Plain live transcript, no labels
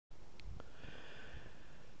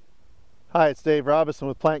Hi, it's Dave Robinson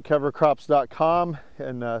with PlantCoverCrops.com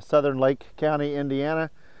in Southern Lake County, Indiana,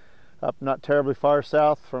 up not terribly far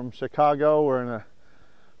south from Chicago. We're in a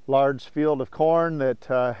large field of corn that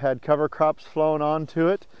had cover crops flown onto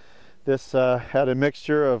it. This had a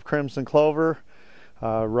mixture of Crimson Clover,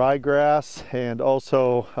 Ryegrass, and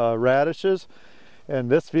also radishes. And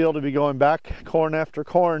this field will be going back corn after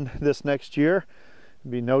corn this next year.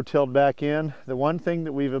 It'll be no-tilled back in. The one thing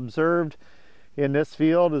that we've observed in this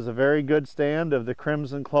field is a very good stand of the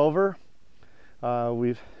Crimson Clover.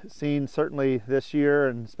 We've seen certainly this year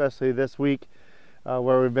and especially this week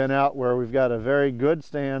where we've been out, where we've got a very good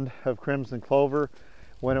stand of Crimson Clover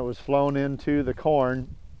when it was flown into the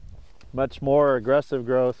corn. Much more aggressive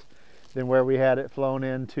growth than where we had it flown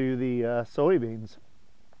into the soybeans.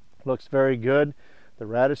 Looks very good. The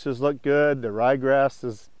radishes look good. The ryegrass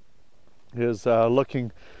is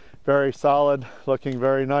looking very solid, looking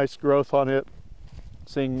very nice growth on it.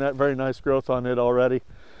 Seeing that very nice growth on it already.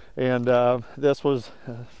 And this was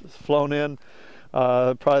flown in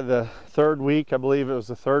probably the third week, I believe it was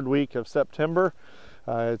the third week of September.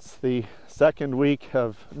 It's the second week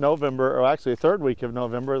of November, or actually the third week of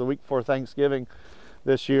November, the week before Thanksgiving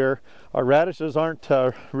this year. Our radishes aren't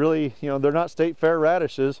really, they're not state fair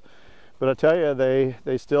radishes, but I tell you,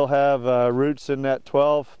 they still have roots in that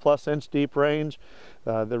 12+ inch deep range.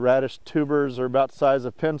 The radish tubers are about the size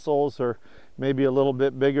of pencils, or maybe a little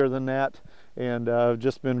bit bigger than that, and I've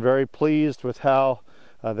just been very pleased with how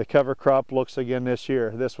the cover crop looks again this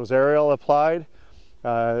year. This was aerial applied,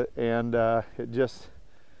 and it just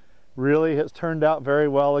really has turned out very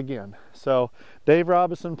well again. So Dave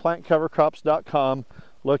Robinson, PlantCoverCrops.com,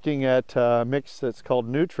 looking at a mix that's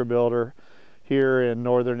called NutriBuilder here in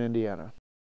northern Indiana.